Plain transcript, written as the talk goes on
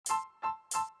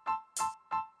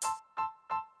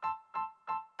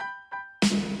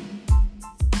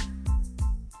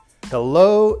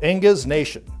Hello, Inguz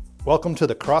Nation. Welcome to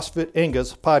the CrossFit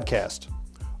Inguz podcast.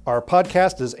 Our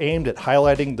podcast is aimed at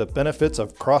highlighting the benefits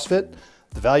of CrossFit,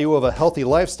 the value of a healthy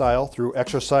lifestyle through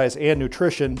exercise and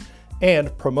nutrition,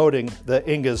 and promoting the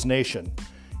Inguz Nation.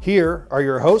 Here are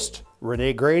your hosts,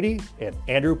 Renee Grady and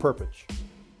Andrew Perpich.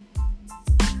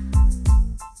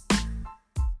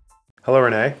 Hello,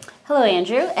 Renee. Hello,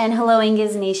 Andrew, and hello,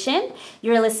 Inguz Nation.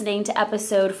 You're listening to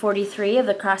episode 43 of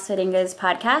the CrossFit Inguz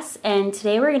podcast, and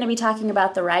today we're going to be talking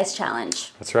about the Rise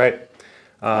Challenge. That's right.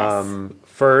 Yes.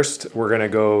 First, we're going to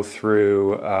go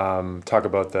through, talk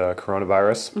about the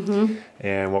coronavirus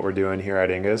and what we're doing here at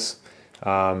Inguz.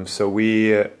 So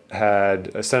we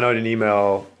had sent out an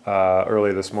email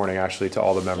earlier this morning, actually, to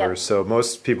all the members. Yep. So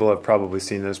most people have probably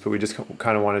seen this, but we just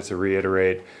kind of wanted to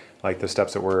reiterate like the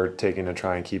steps that we're taking to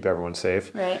try and keep everyone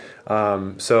safe. Right.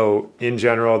 So in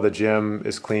general, the gym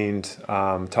is cleaned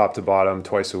top to bottom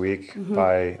twice a week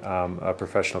by a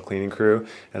professional cleaning crew,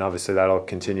 and obviously that'll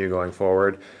continue going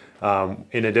forward.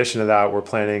 In addition to that, we're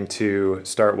planning to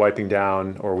start wiping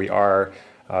down, or we are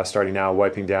starting now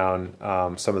wiping down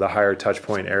some of the higher touch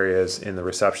point areas in the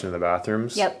reception of the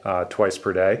bathrooms twice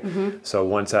per day. So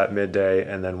once at midday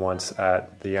and then once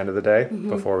at the end of the day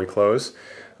before we close.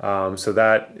 So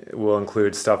that will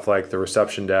include stuff like the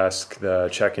reception desk, the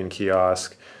check-in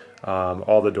kiosk,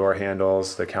 all the door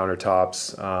handles, the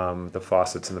countertops, the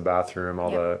faucets in the bathroom,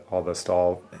 all the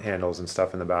stall handles and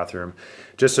stuff in the bathroom,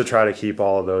 just to try to keep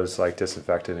all of those like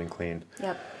disinfected and clean.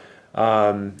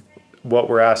 What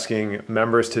we're asking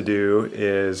members to do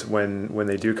is when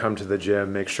they do come to the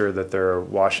gym, make sure that they're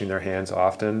washing their hands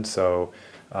often. So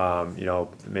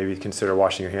maybe consider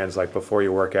washing your hands like before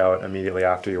you work out, immediately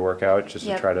after your workout, just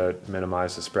to try to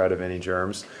minimize the spread of any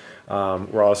germs.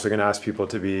 We're also going to ask people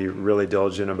to be really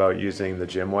diligent about using the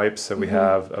gym wipes that we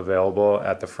have available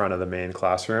at the front of the main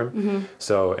classroom.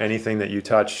 So anything that you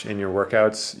touch in your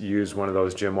workouts, use one of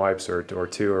those gym wipes or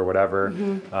two or whatever,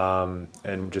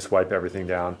 and just wipe everything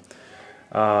down.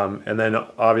 And then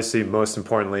obviously, most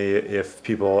importantly, if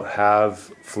people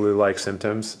have flu-like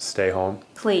symptoms, stay home.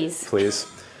 Please.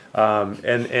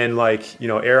 And like,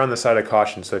 err on the side of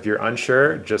caution. So if you're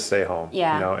unsure, just stay home.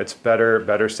 It's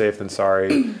better safe than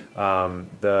sorry.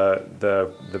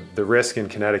 The risk in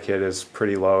Connecticut is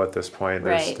pretty low at this point.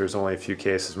 There's only a few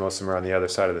cases. Most of them are on the other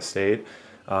side of the state.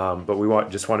 But we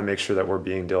just want to make sure that we're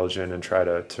being diligent and try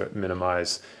to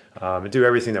minimize, and do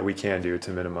everything that we can do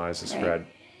to minimize the spread.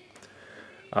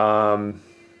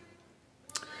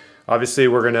 Obviously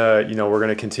we're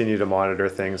gonna continue to monitor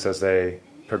things as they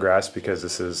progress, because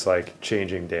this is like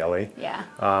changing daily.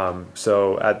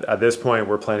 So at this point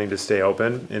we're planning to stay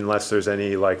open unless there's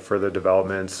any like further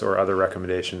developments or other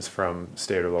recommendations from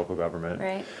state or local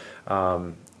government.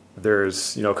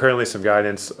 There's currently some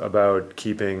guidance about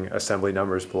keeping assembly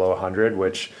numbers below 100,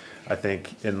 which I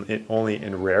think only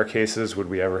in rare cases would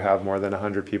we ever have more than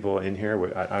 100 people in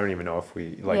here. I don't even know if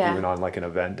we even on like an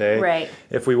event day,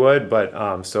 if we would.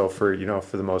 But so for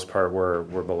for the most part, we're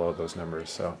below those numbers.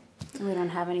 So we don't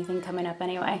have anything coming up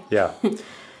anyway.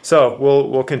 So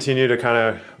we'll continue to kind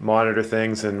of monitor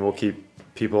things, and we'll keep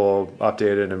people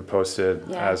updated and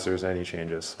posted as there's any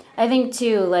changes. I think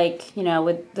too, like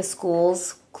with the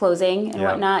schools closing and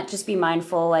whatnot, just be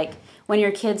mindful, like, when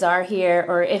your kids are here,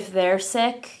 or if they're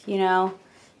sick,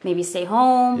 maybe stay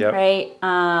home, right?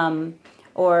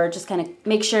 Or just kind of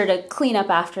make sure to clean up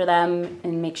after them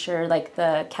and make sure like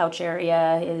the couch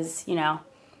area is,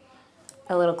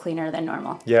 a little cleaner than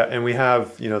normal. And we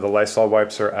have, the Lysol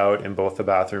wipes are out in both the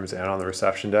bathrooms and on the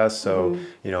reception desk. So,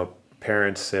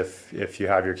 parents, if you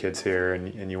have your kids here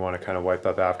and you want to kind of wipe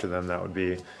up after them, that would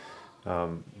be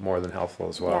more than helpful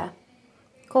as well.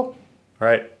 Cool. All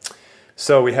right.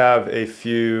 So we have a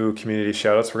few community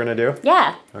shout-outs we're going to do?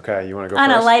 Okay, you want to go first?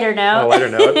 On a lighter note. On a lighter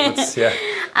note. Moving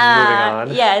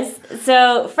on. Yes.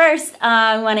 So first,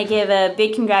 I want to give a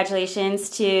big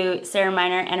congratulations to Sarah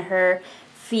Miner and her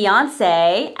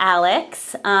fiance,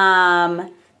 Alex.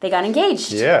 They got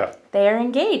engaged. They are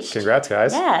engaged. Congrats,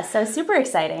 guys. So super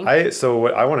exciting. So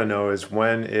what I want to know is,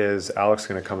 when is Alex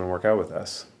going to come and work out with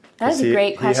us? That's a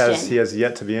great question. He has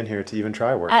yet to be in here to even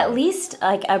try work. At least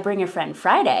like a Bring a Friend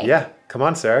Friday. Come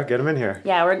on, Sarah, get him in here.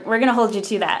 We're gonna hold you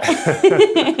to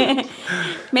that.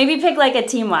 Maybe pick like a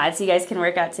team WOD so you guys can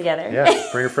work out together.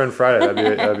 Bring a Friend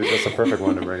Friday. That's a perfect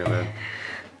one to bring him in.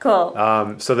 Cool.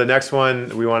 So the next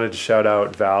one, we wanted to shout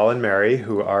out Val and Mary,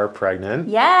 who are pregnant.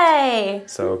 Yay!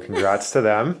 So congrats to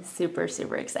them. Super,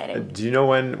 super exciting. Do you know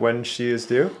when she is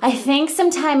due? I think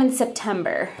sometime in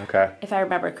September. Okay. If I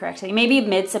remember correctly. Maybe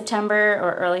mid-September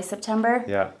or early September.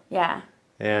 Yeah.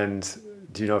 And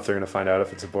do you know if they're going to find out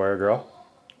if it's a boy or girl?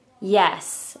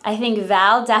 Yes. I think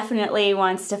Val definitely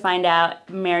wants to find out.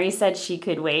 Mary said she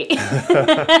could wait.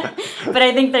 But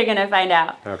I think they're going to find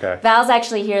out. Okay. Val's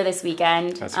actually here this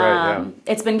weekend. That's right, yeah.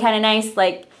 It's been kind of nice.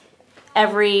 Like,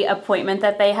 every appointment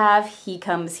that they have, he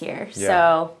comes here. Yeah.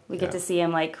 So we get to see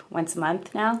him like once a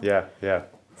month now. Yeah, yeah.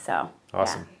 So,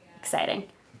 awesome. Yeah, exciting.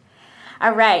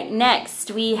 All right,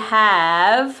 next we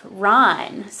have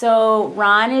Ron. So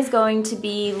Ron is going to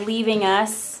be leaving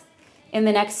us in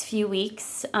the next few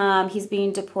weeks. He's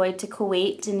being deployed to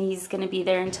Kuwait, and he's going to be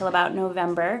there until about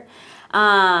November.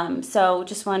 So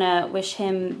just want to wish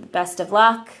him the best of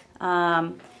luck.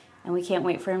 And we can't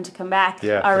wait for him to come back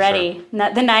already.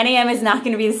 Sure. The 9 a.m. is not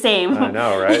going to be the same. I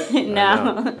know, right?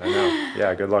 No. I know.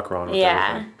 Yeah, good luck, Ron, with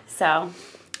everything. So.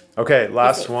 Okay,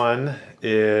 last one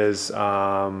is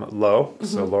Lo.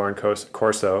 So Lauren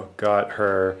Corso got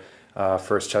her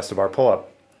first chest-to-bar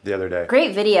pull-up the other day.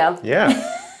 Great video.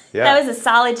 Yeah. Yeah. That was a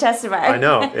solid chest-to-bar. I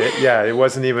know. It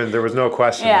wasn't even, there was no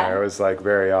question there. It was like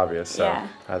very obvious. So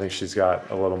I think she's got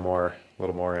a little more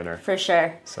in her. For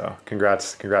sure. So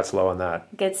congrats Lo on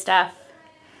that. Good stuff.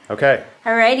 Okay.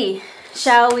 Alrighty.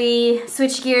 Shall we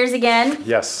switch gears again?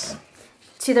 Yes.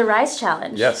 To the Rise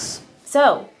Challenge. Yes.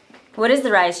 So, what is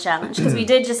the Rise Challenge? Because we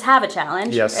did just have a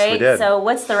challenge, yes, right? We did. So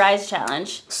what's the Rise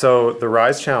Challenge? So the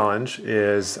Rise Challenge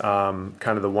is kind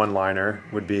of the one-liner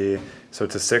would be, so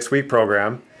it's a 6-week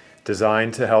program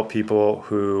designed to help people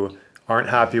who aren't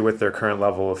happy with their current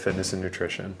level of fitness and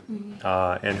nutrition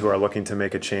and who are looking to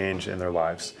make a change in their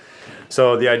lives.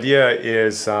 So the idea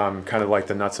is kind of like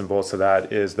the nuts and bolts of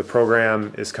that is the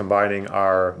program is combining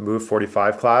our Move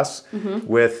 45 class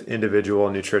with individual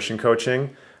nutrition coaching.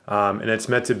 And it's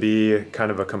meant to be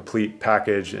kind of a complete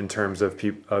package in terms of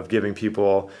giving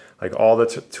people like all the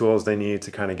tools they need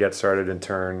to kind of get started and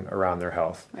turn around their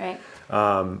health. Right.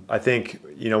 I think,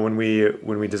 when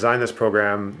we designed this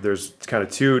program, there's kind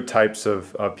of 2 types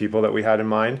of people that we had in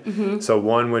mind. So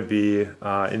one would be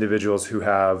individuals who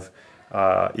have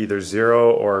either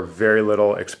 0 or very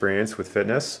little experience with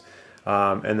fitness.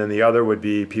 And then the other would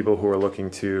be people who are looking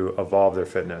to evolve their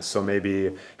fitness. So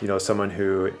maybe, someone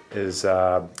who is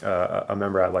a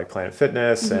member at like Planet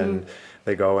Fitness and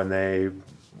they go and they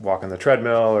walk on the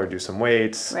treadmill or do some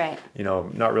weights, right.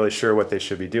 Not really sure what they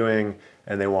should be doing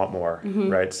and they want more,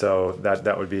 right? So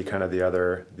that would be kind of the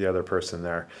other person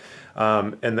there.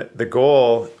 And the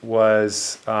goal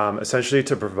was essentially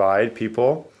to provide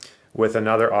people with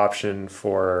another option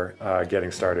for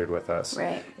getting started with us.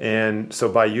 Right. And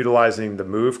so by utilizing the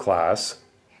Move class,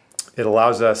 it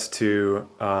allows us to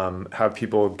have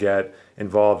people get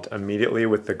involved immediately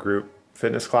with the group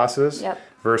fitness classes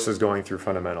versus going through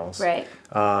fundamentals. Right.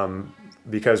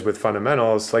 Because with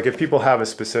fundamentals, like if people have a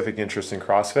specific interest in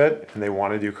CrossFit and they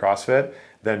want to do CrossFit,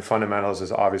 then fundamentals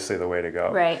is obviously the way to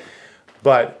go. Right.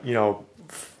 But,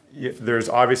 there's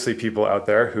obviously people out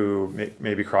there who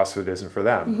maybe CrossFit isn't for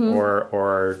them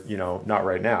or not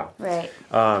right now. Right.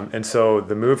 And so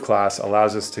the Move class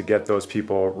allows us to get those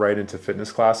people right into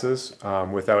fitness classes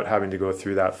without having to go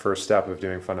through that first step of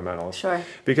doing fundamentals. Sure.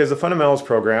 Because the fundamentals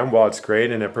program, while it's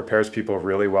great and it prepares people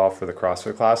really well for the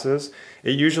CrossFit classes,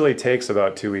 it usually takes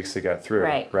about 2 weeks to get through,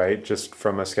 right? Just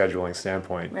from a scheduling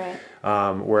standpoint. Right.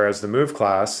 Whereas the Move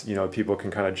class, people can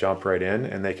kind of jump right in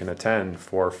and they can attend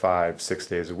 4, 5, 6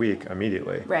 days a week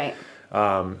immediately. Right.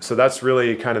 So that's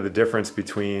really kind of the difference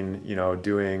between,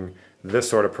 doing this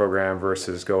sort of program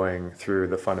versus going through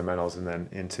the fundamentals and then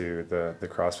into the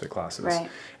CrossFit classes. Right.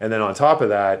 And then on top of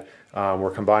that,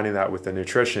 we're combining that with the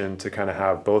nutrition to kind of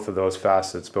have both of those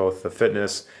facets, both the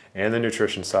fitness and the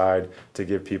nutrition side, to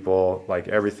give people like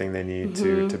everything they need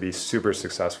to be super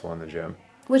successful in the gym.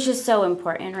 Which is so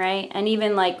important, right? And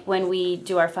even like when we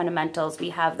do our fundamentals,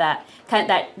 we have that kind of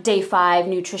that day 5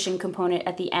 nutrition component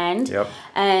at the end. Yep.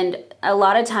 And a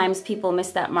lot of times people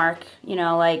miss that mark,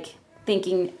 like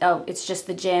thinking, oh, it's just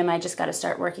the gym, I just got to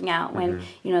start working out, when,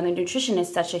 the nutrition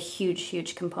is such a huge,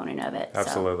 huge component of it.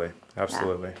 Absolutely. So,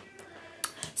 Absolutely. Yeah.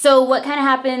 So what kind of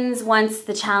happens once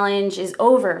the challenge is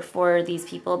over for these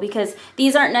people? Because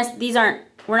these aren't,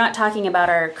 we're not talking about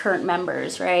our current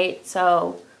members, right?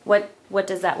 So what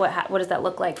does that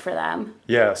look like for them?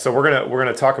 Yeah, so we're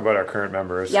gonna talk about our current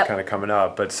members kind of coming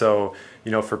up. But so,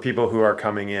 for people who are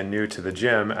coming in new to the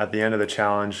gym, at the end of the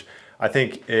challenge, I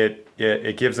think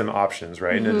it gives them options,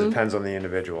 right? And it depends on the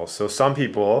individual. So some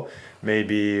people, may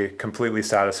be completely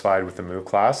satisfied with the Move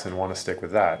class and want to stick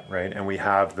with that, right? And we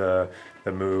have the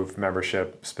Move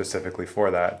membership specifically for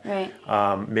that.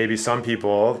 Right. Maybe some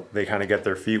people, they kind of get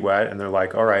their feet wet and they're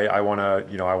like, all right, I want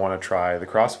to try the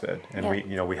CrossFit, and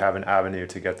we have an avenue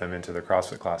to get them into the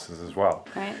CrossFit classes as well.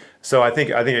 Right. So I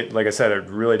think it, like I said, it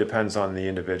really depends on the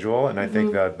individual, and I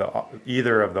think that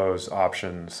either of those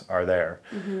options are there.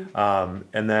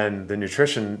 And then the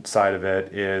nutrition side of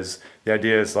it is, the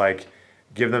idea is like,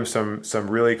 give them some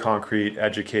really concrete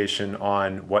education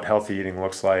on what healthy eating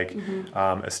looks like,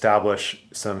 establish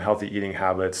some healthy eating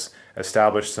habits,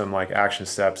 establish some like action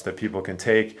steps that people can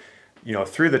take,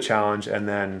 through the challenge, and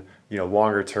then,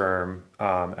 longer term,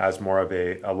 as more of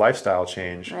a lifestyle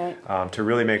change, right. To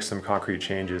really make some concrete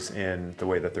changes in the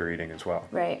way that they're eating as well.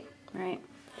 Right, right.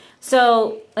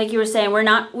 So, like you were saying,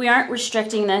 we aren't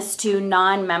restricting this to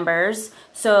non-members.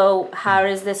 So, how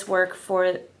does this work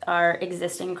for our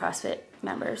existing CrossFit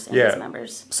members and Inguz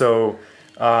members? So,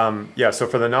 so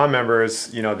for the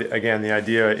non-members, again, the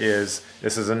idea is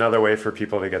this is another way for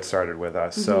people to get started with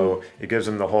us. So it gives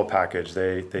them the whole package.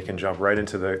 They can jump right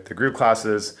into the group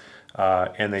classes,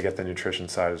 and they get the nutrition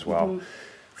side as well.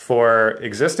 For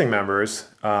existing members,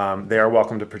 they are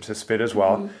welcome to participate as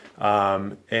well.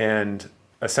 And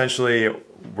essentially,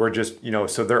 we're just,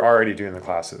 so they're already doing the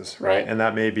classes, right? And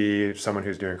that may be someone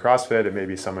who's doing CrossFit, it may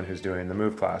be someone who's doing the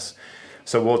Move class.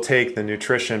 So we'll take the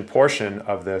nutrition portion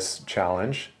of this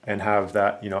challenge and have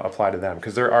that, apply to them,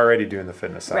 because they're already doing the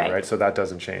fitness side, right? So that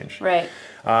doesn't change. Right.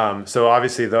 So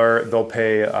obviously they'll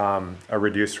pay a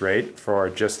reduced rate for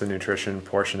just the nutrition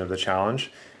portion of the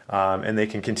challenge. And they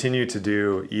can continue to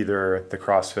do either the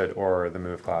CrossFit or the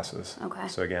Move classes. Okay.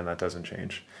 So again, that doesn't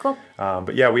change. Cool.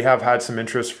 But yeah, we have had some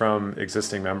interest from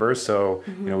existing members, so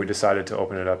we decided to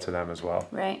open it up to them as well.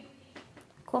 Right.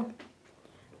 Cool.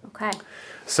 Okay.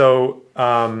 So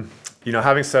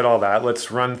having said all that,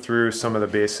 let's run through some of the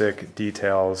basic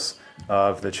details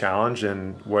of the challenge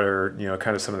and what are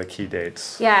kind of some of the key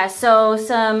dates. Yeah, so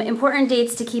some important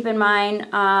dates to keep in mind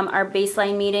are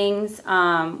baseline meetings,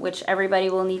 which everybody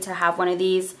will need to have one of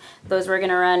these. Those we're going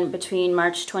to run between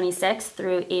March 26th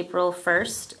through April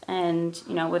 1st,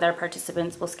 and with our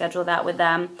participants, we'll schedule that with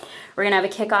them. We're going to have a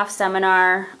kickoff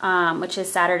seminar, which is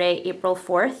Saturday, April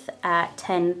 4th at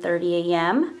 10:30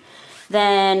 a.m.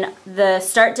 Then the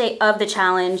start date of the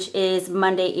challenge is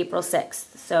Monday, April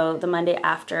 6th. So the Monday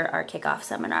after our kickoff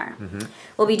seminar.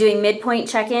 We'll be doing midpoint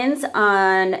check-ins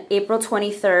on April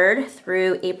 23rd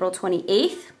through April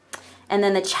 28th. And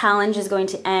then the challenge is going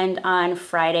to end on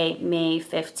Friday, May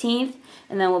 15th.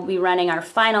 And then we'll be running our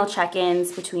final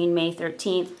check-ins between May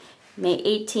 13th, May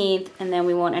 18th. And then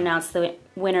we won't announce the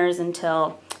winners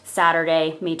until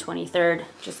Saturday, May 23rd.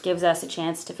 Just gives us a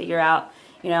chance to figure out,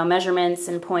 measurements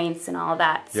and points and all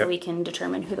that, so we can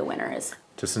determine who the winner is.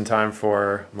 Just in time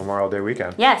for Memorial Day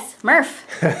weekend. Yes, Murph.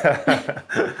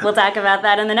 We'll talk about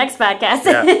that in the next podcast.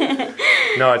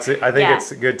 No, I think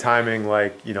it's good timing,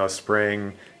 like,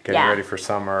 spring, getting ready for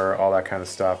summer, all that kind of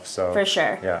stuff. So for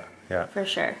sure. Yeah. For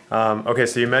sure. Okay,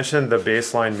 so you mentioned the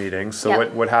baseline meetings. So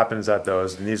what happens at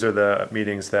those? And these are the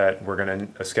meetings that we're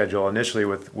going to schedule initially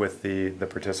with the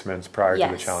participants prior to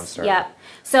the challenge starting. Yeah.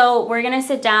 So we're going to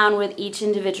sit down with each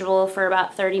individual for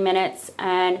about 30 minutes,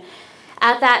 and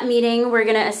at that meeting, we're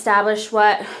going to establish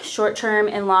what short-term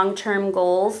and long-term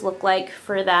goals look like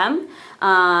for them.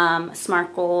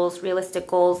 SMART goals, realistic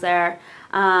goals there.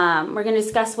 We're going to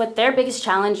discuss what their biggest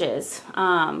challenge is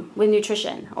with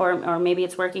nutrition, or maybe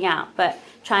it's working out, but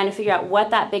trying to figure out what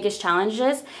that biggest challenge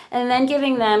is, and then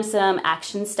giving them some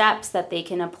action steps that they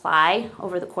can apply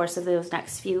over the course of those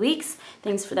next few weeks,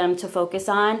 things for them to focus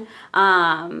on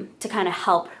to kind of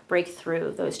help break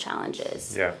through those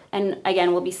challenges. Yeah. And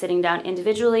again, we'll be sitting down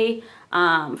individually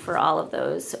for all of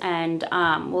those, and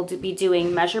we'll be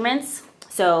doing measurements.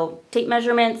 So tape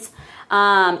measurements,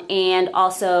 and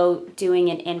also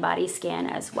doing an in-body scan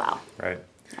as well. Right.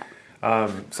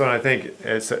 So I think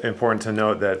it's important to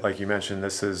note that, like you mentioned,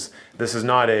 this is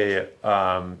not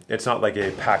it's not like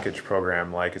a package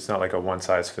program. Like, it's not like a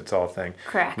one-size-fits-all thing.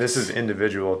 Correct. This is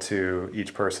individual to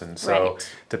each person. So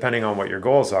depending on what your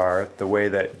goals are, the way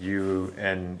that you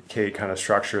and Kate kind of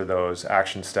structure those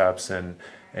action steps and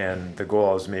the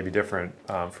goals may be different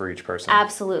for each person.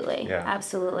 Absolutely. Yeah.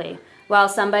 Absolutely. While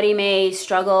somebody may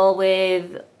struggle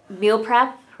with meal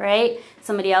prep, right?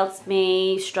 Somebody else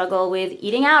may struggle with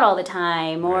eating out all the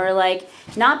time, or like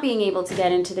not being able to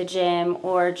get into the gym,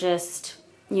 or just,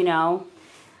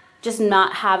 just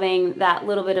not having that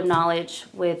little bit of knowledge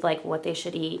with like what they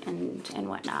should eat and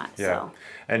whatnot. Yeah. So.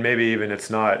 And maybe even it's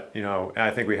not,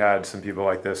 I think we had some people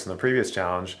like this in the previous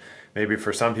challenge. Maybe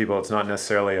for some people it's not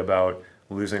necessarily about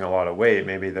losing a lot of weight,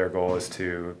 maybe their goal is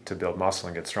to build muscle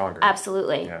and get stronger.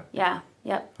 Absolutely. Yeah.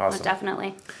 Yep. Awesome.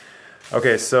 Definitely.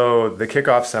 Okay, so the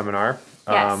kickoff seminar,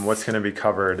 Yes. what's going to be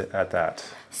covered at that?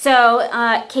 So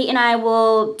Kate and I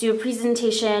will do a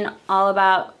presentation all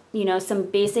about, some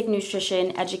basic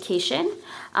nutrition education.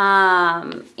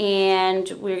 And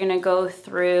we're going to go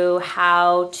through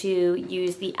how to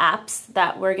use the apps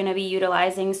that we're going to be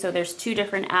utilizing. So there's 2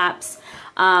 different apps.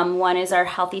 One is our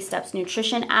Healthy Steps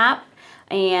Nutrition app,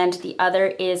 and the other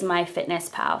is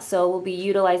MyFitnessPal. So we'll be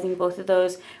utilizing both of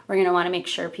those. We're going to want to make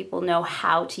sure people know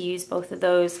how to use both of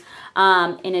those,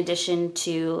 in addition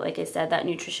to, like I said, that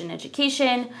nutrition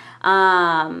education,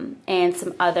 and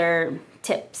some other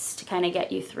tips to kind of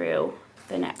get you through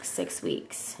the next 6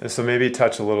 weeks. And so maybe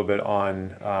touch a little bit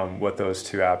on what those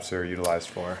 2 apps are utilized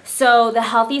for. So the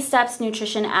Healthy Steps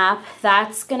Nutrition app,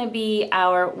 that's going to be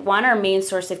our main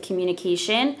source of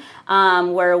communication,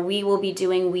 where we will be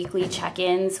doing weekly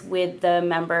check-ins with the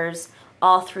members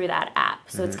all through that app.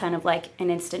 So it's kind of like an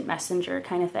instant messenger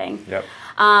kind of thing. Yep.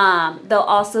 They'll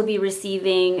also be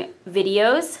receiving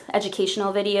videos,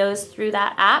 educational videos through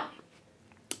that app.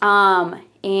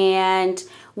 And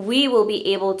we will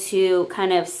be able to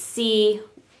kind of see,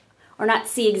 or not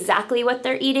see exactly what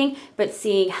they're eating, but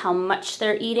seeing how much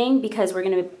they're eating, because we're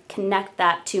going to connect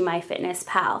that to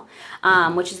MyFitnessPal,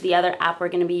 which is the other app we're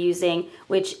going to be using,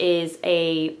 which is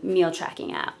a meal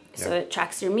tracking app. Yep. So it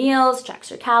tracks your meals,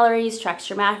 tracks your calories, tracks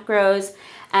your macros,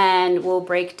 and we'll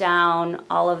break down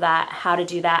all of that, how to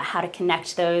do that, how to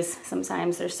connect those.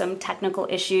 Sometimes there's some technical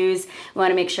issues. We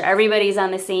want to make sure everybody's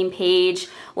on the same page.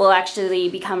 We'll actually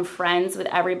become friends with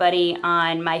everybody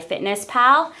on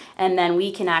MyFitnessPal, and then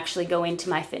we can actually go into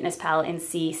MyFitnessPal and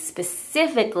see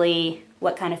specifically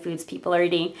what kind of foods people are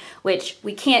eating, which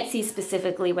we can't see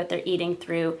specifically what they're eating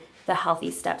through the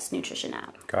Healthy Steps Nutrition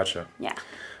app. Gotcha. Yeah.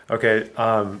 Okay,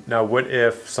 now what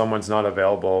if someone's not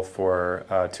available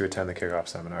to attend the kickoff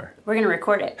seminar? We're going to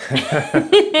record it.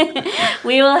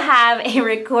 We will have a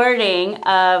recording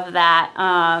of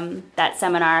that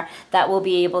seminar that we'll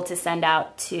be able to send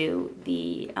out to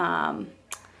the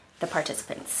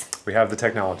participants. We have the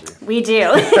technology. We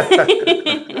do.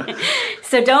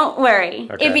 So don't worry.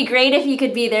 Okay. It'd be great if you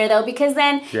could be there, though, because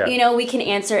then, we can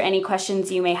answer any questions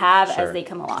you may have as they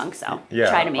come along. So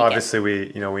try to make obviously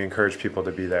we encourage people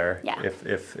to be there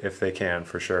if they can,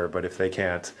 for sure. But if they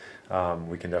can't,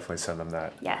 we can definitely send them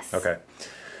that. Yes. Okay.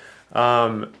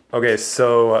 Okay,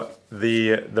 so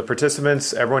the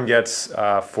participants, everyone gets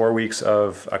 4 weeks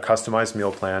of a customized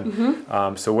meal plan.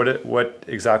 Mm-hmm. So what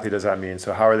exactly does that mean?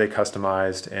 So how are they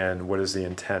customized, and what is the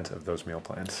intent of those meal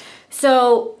plans?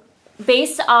 So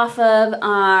based off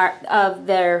of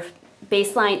their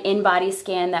baseline in-body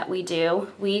scan that we do,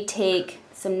 we take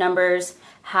some numbers,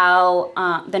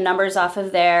 the numbers off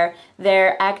of their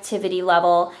activity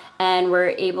level, and we're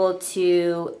able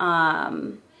to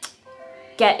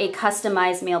get a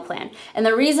customized meal plan. And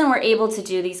the reason we're able to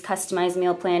do these customized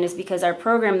meal plan is because our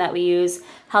program that we use,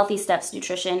 Healthy Steps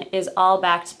Nutrition, is all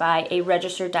backed by a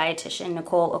registered dietitian,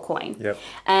 Nicole Aucoin. Yep.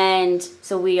 And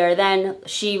so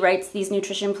she writes these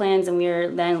nutrition plans, and we are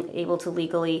then able to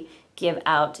legally give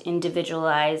out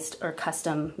individualized or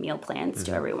custom meal plans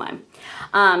to everyone.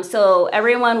 So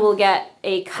everyone will get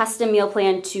a custom meal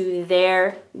plan to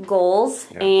their goals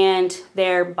and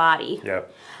their body.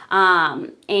 Yep.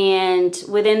 And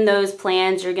within those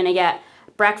plans, you're going to get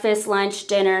breakfast, lunch,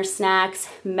 dinner, snacks,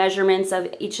 measurements of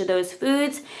each of those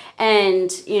foods. And,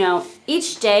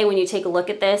 each day when you take a look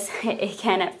at this, it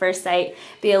can at first sight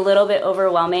be a little bit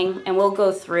overwhelming. And we'll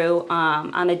go through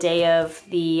on the day of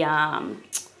the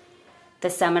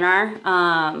seminar,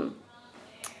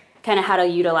 kind of how to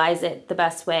utilize it the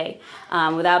best way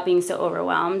without being so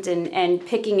overwhelmed, and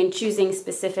picking and choosing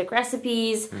specific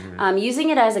recipes, using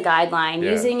it as a guideline,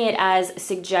 using it as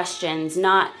suggestions,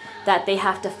 not that they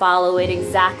have to follow it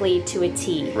exactly to a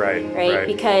T. Right?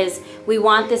 Because we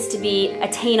want this to be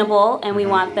attainable, and we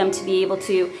want them to be able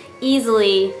to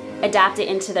easily adapt it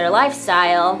into their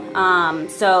lifestyle.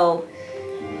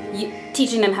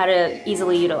 Teaching them how to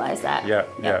easily utilize that.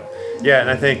 Yeah, and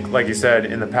I think, like you said,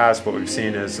 in the past, what we've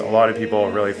seen is a lot of people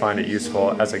really find it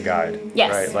useful as a guide.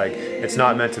 Yes. Right? Like, it's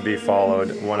not meant to be followed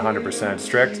 100%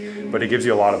 strict, but it gives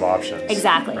you a lot of options.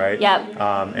 Exactly. Right? Yep.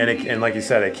 And like you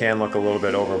said, it can look a little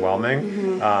bit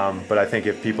overwhelming. But I think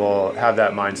if people have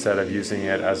that mindset of using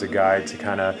it as a guide to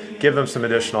kind of give them some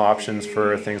additional options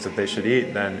for things that they should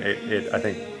eat, then I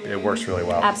think it works really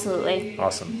well. Absolutely.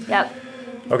 Awesome. Yep.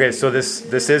 Okay, so this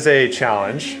is a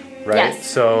challenge, right? Yes.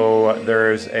 So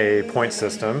there's a point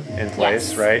system in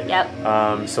place, right?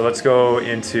 Yep. So let's go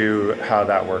into how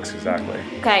that works exactly.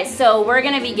 Okay, so we're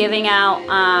going to be giving out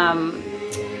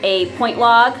a point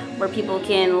log where people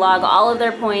can log all of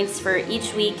their points for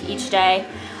each week, each day.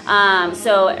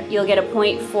 So you'll get a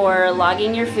point for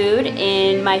logging your food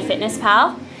in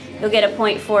MyFitnessPal. You'll get a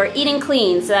point for eating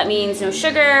clean, so that means no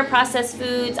sugar, processed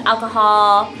foods,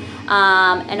 alcohol,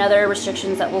 and other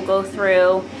restrictions that we'll go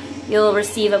through. You'll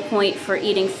receive a point for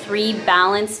eating 3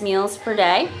 balanced meals per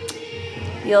day.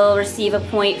 You'll receive a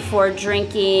point for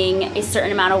drinking a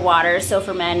certain amount of water. So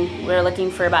for men, we're looking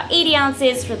for about 80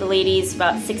 ounces. For the ladies,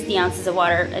 about 60 ounces of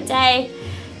water a day.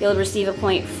 You'll receive a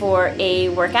point for a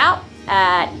workout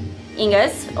at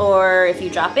Inguz, or if you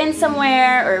drop in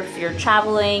somewhere, or if you're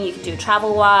traveling, you can do a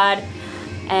travel WOD.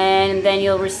 And then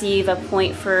you'll receive a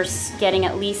point for getting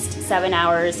at least 7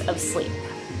 hours of sleep.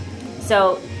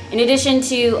 So in addition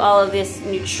to all of this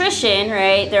nutrition,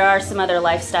 right, there are some other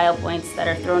lifestyle points that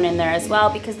are thrown in there as well,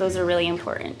 because those are really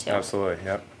important too. Absolutely,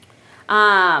 yep.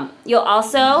 You'll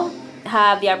also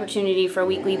have the opportunity for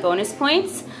weekly bonus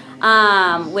points,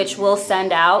 which we'll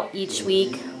send out each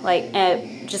week. Like,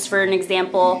 just for an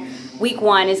example, week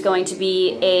 1 is going to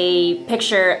be a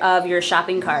picture of your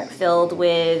shopping cart filled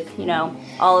with, you know,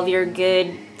 all of your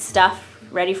good stuff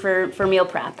ready for meal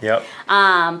prep. Yep.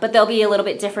 But they'll be a little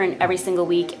bit different every single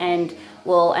week, and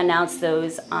we'll announce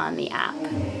those on the app.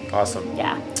 Awesome.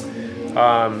 Yeah.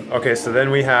 Okay, so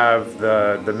then we have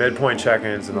the midpoint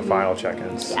check-ins and the final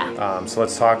check-ins. Yeah. So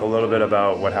let's talk a little bit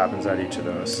about what happens at each of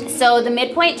those. So the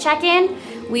midpoint check-in,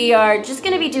 we are just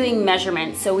going to be doing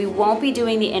measurements. So we won't be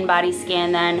doing the in-body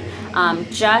scan then,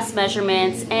 just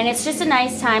measurements. And it's just a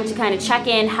nice time to kind of check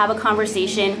in, have a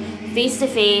conversation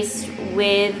face-to-face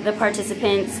with the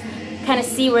participants, kind of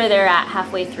see where they're at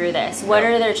halfway through this. What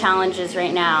are their challenges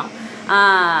right now?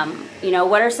 You know,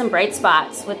 what are some bright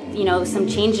spots with, you know, some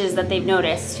changes that they've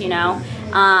noticed, you know,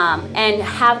 and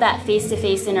have that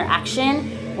face-to-face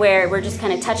interaction where we're just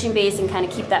kind of touching base and kind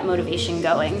of keep that motivation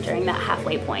going during that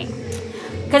halfway point.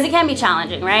 Because it can be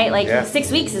challenging, right? Like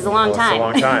 6 weeks is a long time. It's a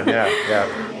long time,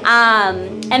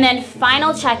 yeah. And then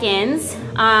final check-ins,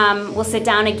 we'll sit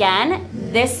down again.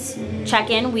 This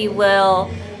check-in, we will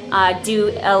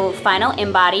do a final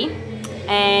in-body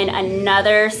and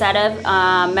another set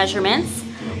of measurements.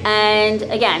 And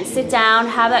again, sit down,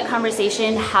 have that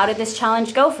conversation. How did this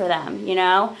challenge go for them? You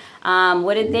know,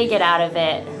 what did they get out of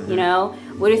it? You know,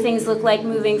 what do things look like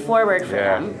moving forward for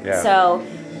them? Yeah. So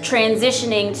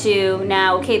transitioning to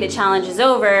now, okay, the challenge is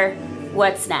over.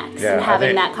 What's next? And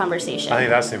having that conversation. I think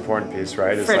that's the important piece,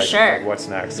 right? It's for sure. Like what's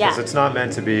next? Because it's not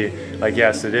meant to be like,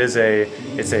 yes, it's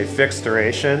a fixed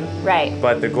duration, right?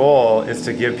 But the goal is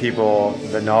to give people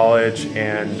the knowledge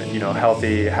and, you know,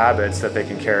 healthy habits that they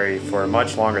can carry for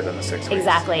much longer than the 6 weeks.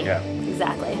 Exactly. Yeah.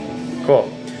 Exactly. Cool.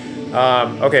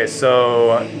 Okay,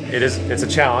 so it's a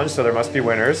challenge, so there must be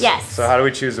winners. Yes. So how do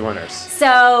we choose the winners?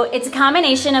 So it's a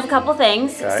combination of a couple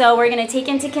things. Okay. So we're going to take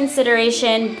into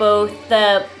consideration both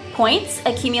the points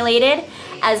accumulated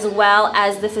as well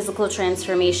as the physical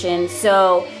transformation.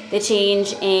 So the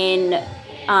change in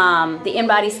the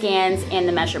in-body scans and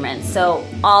the measurements. So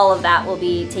all of that will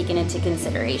be taken into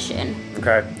consideration.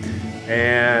 Okay.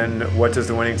 And what does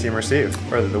the winning team receive?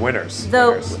 Or the winners?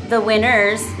 The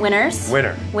winners.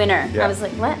 Winner. Yeah. I was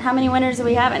like, what? How many winners are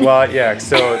we having? Well, yeah.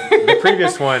 So the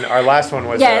previous one, our last one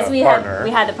was partner. We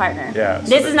had the partner. Yeah. So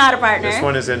this is not a partner. This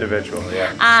one is individual.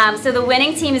 Yeah. So the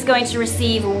winning team is going to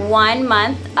receive 1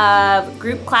 month of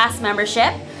group class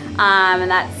membership, and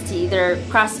that's to either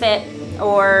CrossFit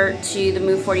or to the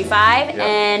Move 45,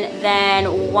 and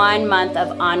then 1 month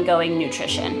of ongoing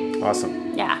nutrition.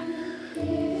 Awesome. Yeah.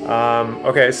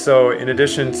 Okay, so in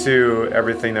addition to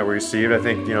everything that we received, I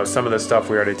think, you know, some of the stuff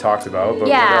we already talked about, but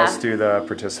what else do the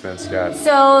participants get?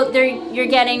 So you're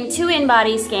getting 2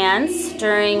 in-body scans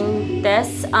during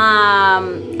this,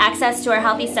 access to our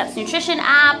Healthy Steps Nutrition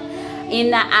app.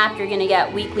 In that app, you're going to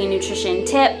get weekly nutrition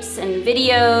tips and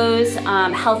videos,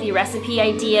 healthy recipe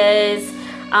ideas.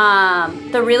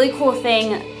 The really cool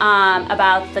thing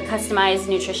about the customized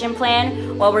nutrition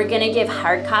plan, well, we're going to give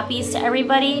hard copies to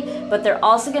everybody, but they're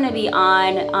also going to be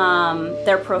on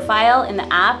their profile in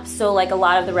the app. So like a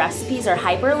lot of the recipes are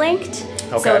hyperlinked.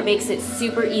 Okay. So it makes it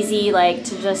super easy, like,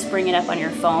 to just bring it up on your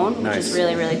phone, which is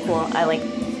really, really cool. I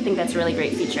think that's a really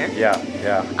great feature. Yeah.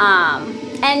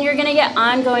 And you're gonna get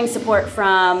ongoing support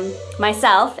from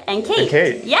myself and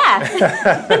Kate.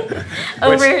 Yeah.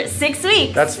 Over 6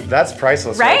 weeks. That's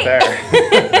priceless right there.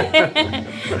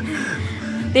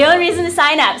 The only reason to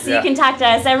sign up, so you can talk to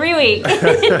us every week.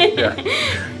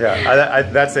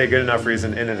 That's a good enough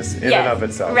reason in and of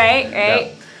itself. Right. Yeah.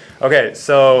 Okay,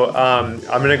 so I'm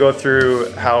going to go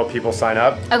through how people sign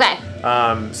up. Okay.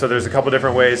 So there's a couple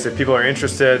different ways. If people are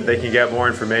interested, they can get more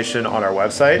information on our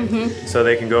website. So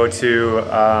they can go to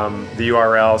the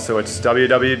URL. So it's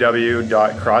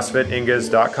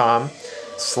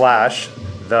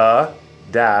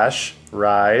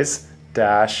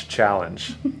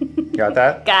www.crossfitinguz.com/the-rise-challenge. Got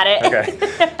that? Got it. Okay.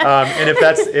 And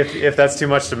if that's too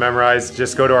much to memorize,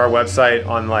 just go to our website.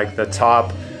 On like the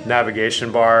top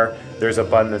navigation bar, there's a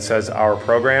button that says Our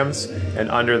Programs,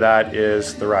 and under that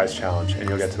is the Rise Challenge, and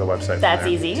you'll get to the website. That's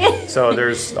easy. So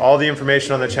there's all the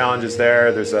information on the challenges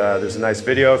there. There's a nice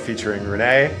video featuring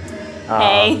Renee.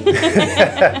 Hey.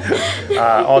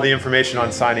 All the information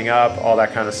on signing up, all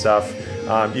that kind of stuff.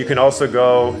 You can also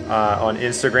go on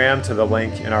Instagram to the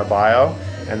link in our bio,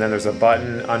 and then there's a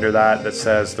button under that that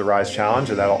says the Rise Challenge,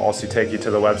 and that'll also take you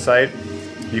to the website.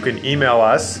 You can email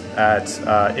us at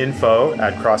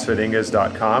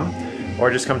info@crossfitinguz.com,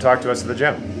 or just come talk to us at the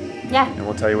gym. Yeah. And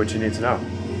we'll tell you what you need to know.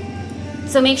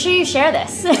 So make sure you share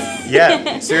this.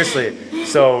 Yeah, seriously.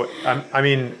 So, I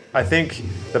mean, I think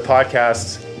the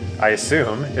podcast, I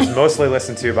assume, is mostly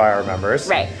listened to by our members.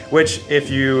 Right. Which, if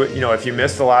you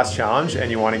missed the last challenge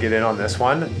and you want to get in on this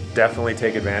one, definitely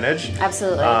take advantage.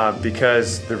 Absolutely.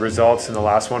 Because the results in the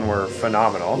last one were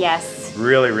phenomenal. Yes.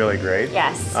 Really, really great.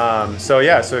 Yes. So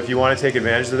if you want to take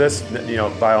advantage of this,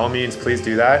 by all means, please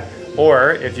do that.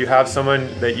 Or if you have someone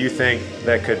that you think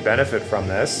that could benefit from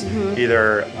this,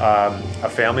 either a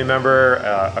family member,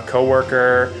 a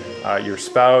coworker, your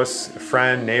spouse,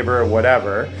 friend, neighbor,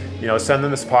 whatever, send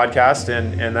them this podcast,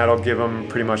 and that'll give them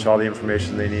pretty much all the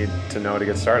information they need to know to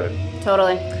get started.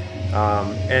 Totally.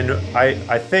 And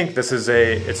I think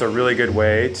it's a really good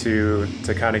way to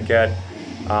kind of get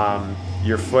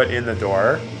your foot in the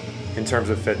door in terms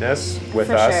of fitness with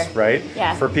us, sure. right?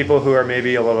 Yeah. For people who are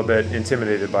maybe a little bit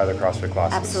intimidated by the CrossFit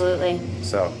classes. Absolutely.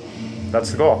 So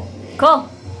that's the goal. Cool.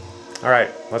 All right,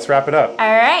 let's wrap it up. All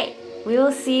right. We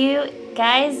will see you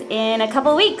guys in a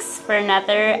couple weeks for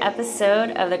another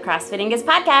episode of the CrossFit Inguz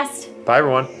podcast. Bye,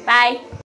 everyone. Bye.